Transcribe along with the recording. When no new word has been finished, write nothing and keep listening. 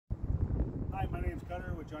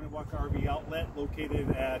Johnny Walker RV Outlet, located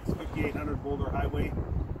at 5800 Boulder Highway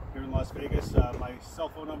here in Las Vegas. My cell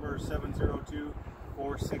phone number is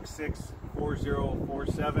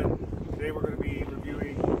 702-466-4047. Today we're going to be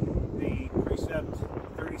reviewing the Precept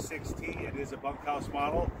 36T. It is a bunkhouse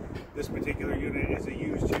model. This particular unit is a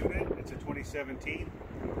used unit. It's a 2017.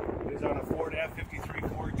 It is on a Ford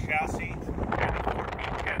F53 Ford chassis and a Ford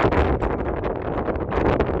V10.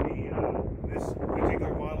 This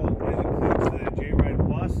particular model includes the J-Ride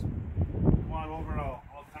Plus. Come on over and I'll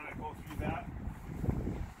kind of go through that.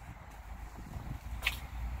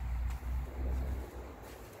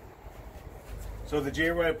 So the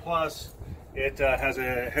J-Ride Plus, it has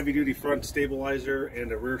a heavy-duty front stabilizer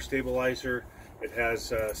and a rear stabilizer. It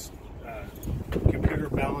has computer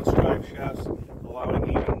balance drive shafts, allowing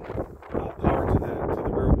even power to the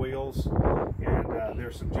rear wheels, and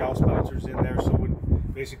there's some joust bouncers in there. So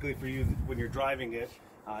basically for you, when you're driving it,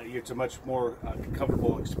 it's a much more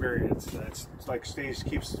comfortable experience. It's like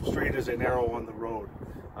keeps straight as an arrow on the road.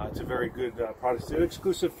 It's a very good product. It's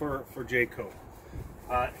exclusive for Jayco.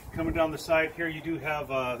 Coming down the side here, you do have,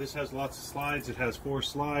 this has lots of slides. It has 4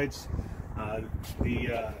 slides.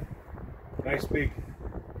 The nice big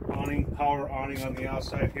awning, power awning on the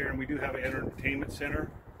outside here, and we do have an entertainment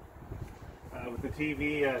center with the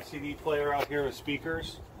TV, CD player out here with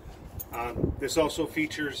speakers. This also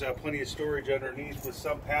features plenty of storage underneath with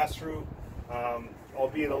some pass-through,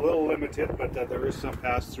 albeit a little limited, but there is some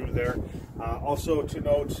pass-through there. Also to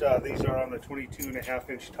note, these are on the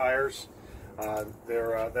 22.5-inch tires.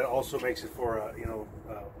 That also makes it for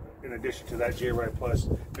in addition to that J-Ride Plus,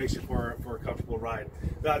 makes it for a comfortable ride.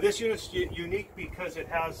 This unit's unique because it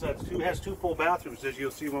has two full bathrooms, as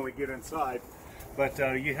you'll see when we get inside. But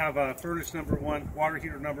you have furnace number 1, water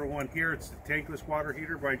heater number 1 here. It's the tankless water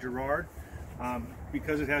heater by Gerard.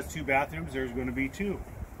 Because it has 2 bathrooms, there's going to be 2.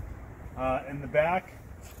 In the back,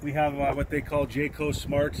 we have what they call Jayco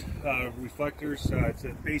Smart reflectors. It's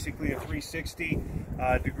basically a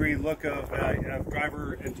 360-degree look of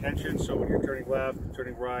driver intention. So when you're turning left,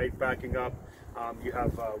 turning right, backing up, you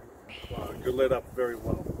have you're lit up very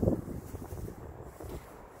well.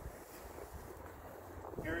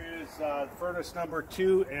 Here is furnace number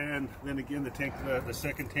 2, and then again the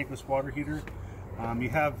second tankless water heater. You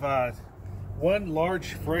have one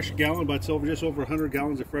large fresh gallon, but it's just over 100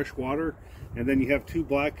 gallons of fresh water, and then you have 2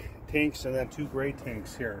 black tanks and then 2 gray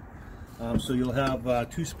tanks here. So you'll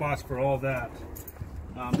have 2 spots for all that.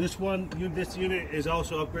 This unit is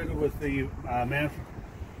also upgraded with the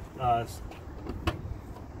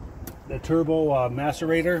turbo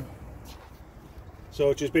macerator.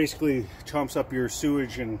 So it just basically chomps up your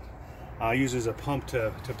sewage and uses a pump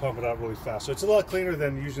to pump it out really fast. So it's a lot cleaner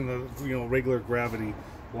than using the regular gravity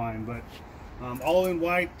line. But all in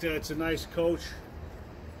white, it's a nice coach.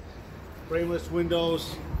 Frameless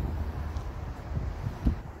windows.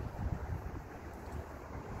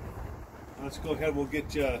 Let's go ahead. We'll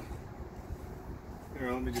get you.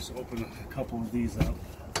 Here, let me just open a couple of these up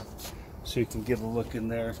so you can get a look in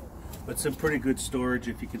there. But some pretty good storage.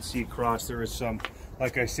 If you can see across, there is some,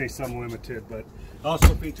 like I say, some limited, but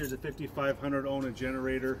also features a 5500 ohm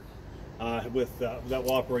generator that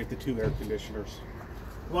will operate the 2 air conditioners.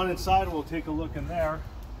 One inside, we'll take a look in there.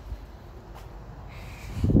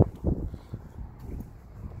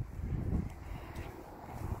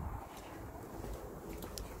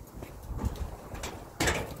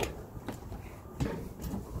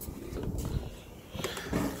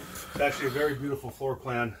 It's actually a very beautiful floor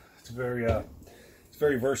plan. It's very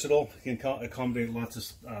versatile. You can accommodate lots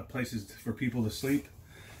of places for people to sleep.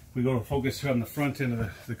 We go to focus on the front end of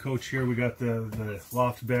the coach here. We got the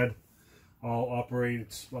loft bed, all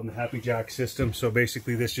operates on the Happy Jack system. So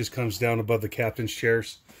basically, this just comes down above the captain's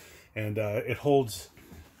chairs, and it holds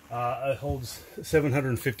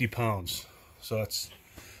 750 pounds. So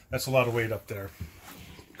that's a lot of weight up there.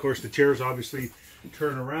 Of course, the chairs obviously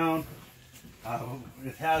turn around.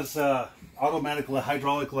 It has automatic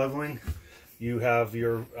hydraulic leveling. You have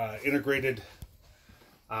your integrated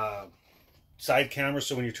side camera,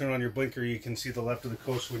 so when you turn on your blinker, you can see the left of the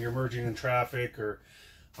coast when you're merging in traffic or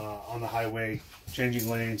on the highway, changing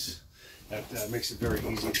lanes. That makes it very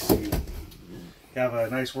easy to see. You have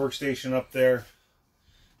a nice workstation up there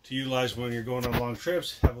to utilize when you're going on long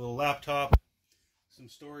trips. Have a little laptop, some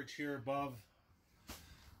storage here above.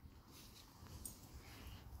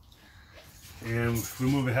 And we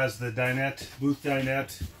move, it has the dinette, booth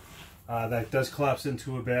dinette, that does collapse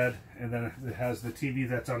into a bed, and then it has the TV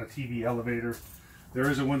that's on a TV elevator. There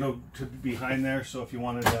is a window behind there, so if you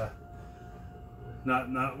wanted to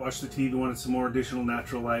not watch the TV, wanted some more additional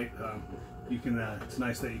natural light, you can. It's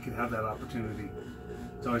nice that you can have that opportunity.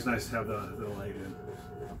 It's always nice to have the light in.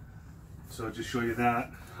 So I'll just show you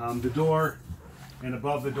that. The door and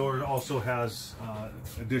above the door also has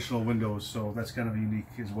additional windows, so that's kind of unique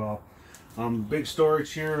as well. Big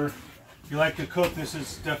storage here. If you like to cook, this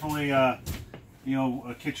is definitely you know,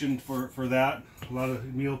 a kitchen for that. A lot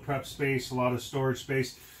of meal prep space, a lot of storage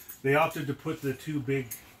space. They opted to put the two big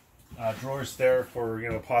drawers there for, you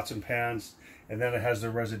know, pots and pans, and then it has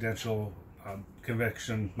the residential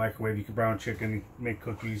convection microwave. You can brown chicken, make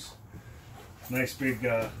cookies. Nice big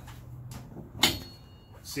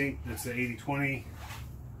sink. That's the 80/20.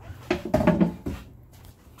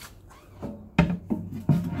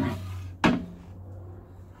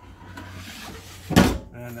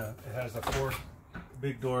 And it has a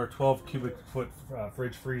big door, 12 cubic foot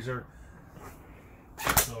fridge freezer.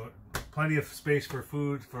 So plenty of space for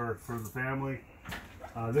food for the family.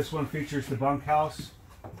 This one features the bunkhouse.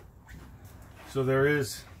 So there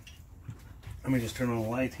is, let me just turn on the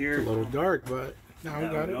light here. It's a little dark, but now we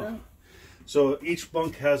got it now. So each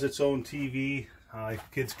bunk has its own TV.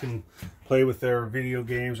 Kids can play with their video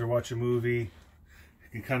games or watch a movie.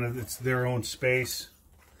 You can it's their own space.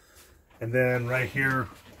 And then right here,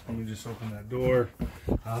 let me just open that door,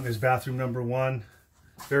 is bathroom number 1.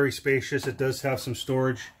 Very spacious. It does have some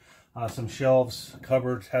storage, some shelves,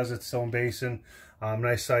 cupboard, has its own basin,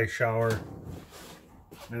 nice size shower.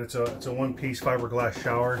 And it's a one-piece fiberglass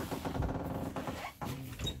shower.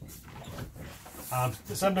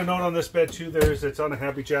 Something to note on this bed too, it's on a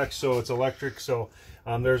happy jack, so it's electric. So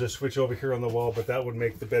there's a switch over here on the wall, but that would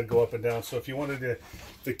make the bed go up and down. So if you wanted to,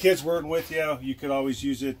 if the kids weren't with you, you could always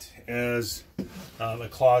use it as a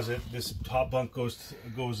closet. This top bunk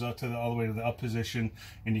goes up to all the way to the up position,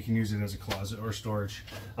 and you can use it as a closet or storage.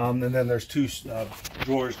 And then there's 2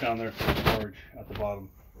 drawers down there for storage at the bottom.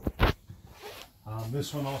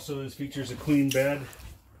 This one also features a queen bed.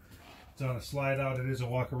 It's on a slide out. It is a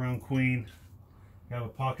walk around queen. You have a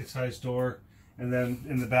pocket-sized door, and then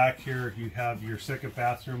in the back here you have your second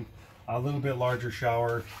bathroom, a little bit larger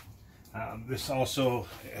shower. This also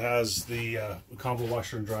has the combo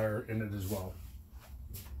washer and dryer in it as well.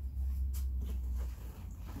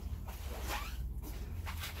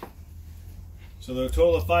 So there are a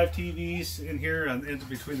total of 5 TVs in here,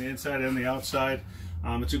 between the inside and the outside.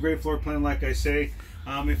 It's a great floor plan, like I say.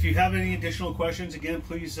 If you have any additional questions, again,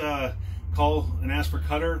 please call and ask for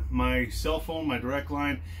Cutter. My cell phone, my direct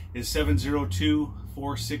line is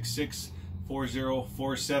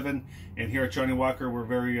 702-466-4047. And here at Johnny Walker, we're a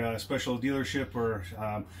very special dealership where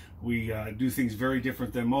we do things very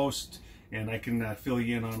different than most. And I can fill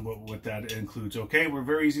you in on what that includes. Okay, we're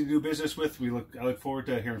very easy to do business with. I look forward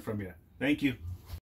to hearing from you. Thank you.